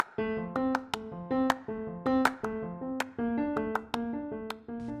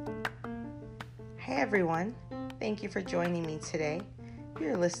Hey everyone, thank you for joining me today.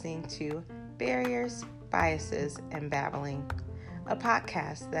 You're listening to Barriers, Biases, and Babbling, a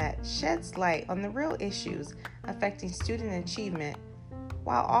podcast that sheds light on the real issues affecting student achievement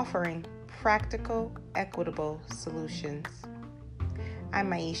while offering practical, equitable solutions. I'm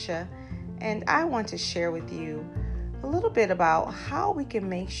Maisha, and I want to share with you a little bit about how we can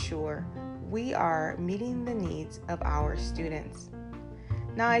make sure we are meeting the needs of our students.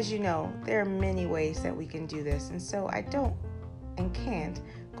 Now, as you know, there are many ways that we can do this, and so I don't and can't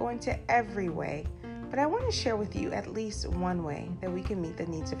go into every way, but I want to share with you at least one way that we can meet the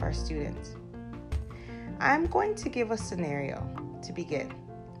needs of our students. I'm going to give a scenario to begin,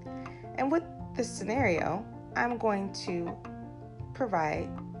 and with this scenario, I'm going to provide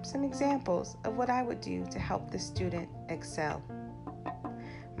some examples of what I would do to help the student excel.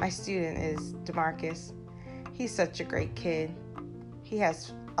 My student is DeMarcus. He's such a great kid. He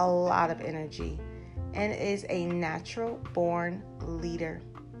has a lot of energy and is a natural born leader.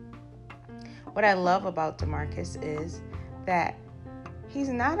 What I love about DeMarcus is that he's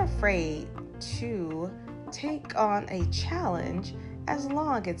not afraid to take on a challenge as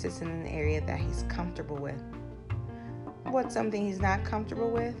long as it's in an area that he's comfortable with. What's something he's not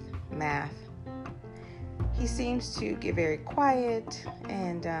comfortable with? Math. He seems to get very quiet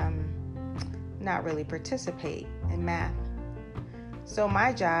and not really participate in math. So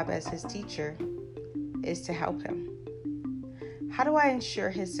my job as his teacher is to help him. How do I ensure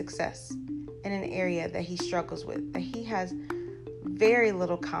his success in an area that he struggles with, that he has very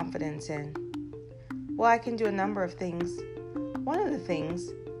little confidence in? Well, I can do a number of things. One of the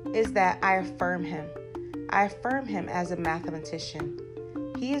things is that I affirm him. I affirm him as a mathematician.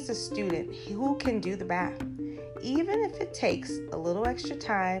 He is a student who can do the math, even if it takes a little extra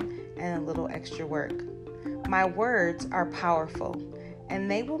time and a little extra work. My words are powerful, and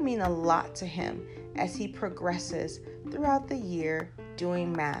they will mean a lot to him as he progresses throughout the year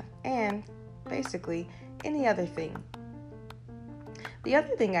doing math and basically any other thing. The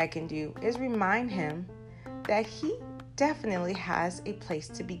other thing I can do is remind him that he definitely has a place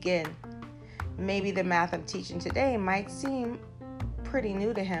to begin. Maybe the math I'm teaching today might seem pretty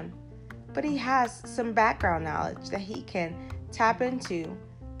new to him, but he has some background knowledge that he can tap into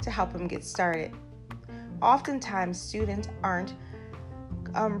to help him get started. Oftentimes, students aren't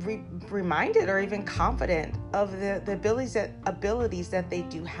reminded or even confident of the abilities that they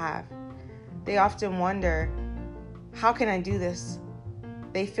do have. They often wonder, how can I do this?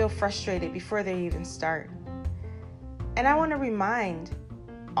 They feel frustrated before they even start. And I want to remind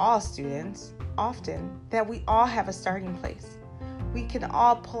all students often that we all have a starting place. We can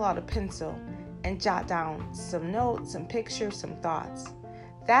all pull out a pencil and jot down some notes, some pictures, some thoughts.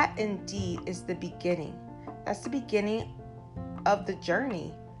 That indeed is the beginning. That's the beginning of the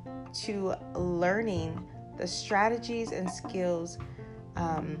journey to learning the strategies and skills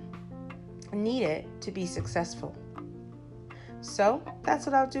needed to be successful. So that's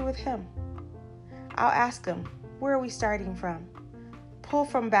what I'll do with him. I'll ask him, where are we starting from? Pull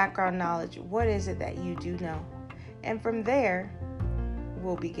from background knowledge, what is it that you do know? And from there,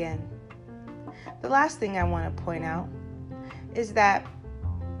 we'll begin. The last thing I want to point out is that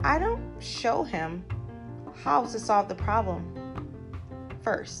I don't show him how to solve the problem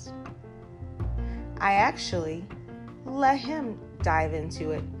first. I actually let him dive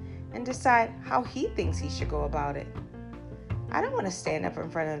into it and decide how he thinks he should go about it. I don't want to stand up in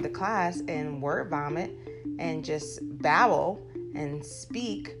front of the class and word vomit and just babble and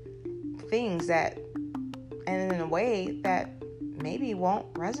speak things that, and in a way that maybe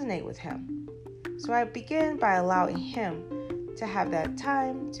won't resonate with him. So I begin by allowing him to have that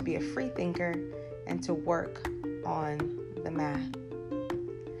time to be a free thinker and to work on the math.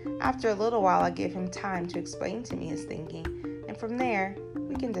 After a little while, I give him time to explain to me his thinking, and from there,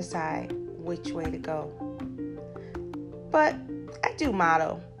 we can decide which way to go. But I do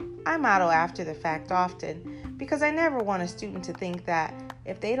model. I model after the fact often because I never want a student to think that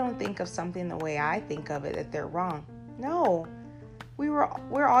if they don't think of something the way I think of it, that they're wrong. No,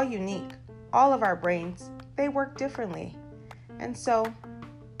 we're all unique. All of our brains, they work differently. And so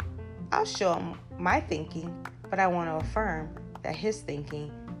I'll show him my thinking, but I want to affirm that his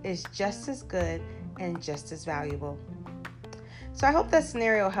thinking is just as good and just as valuable. So I hope that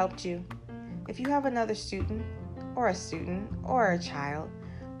scenario helped you. If you have another student or a child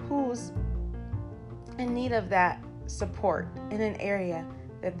who's in need of that support in an area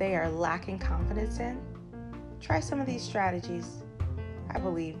that they are lacking confidence in, try some of these strategies. I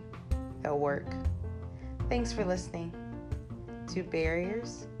believe they'll work. Thanks for listening to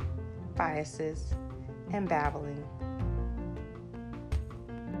Barriers, Biases, and Babbling.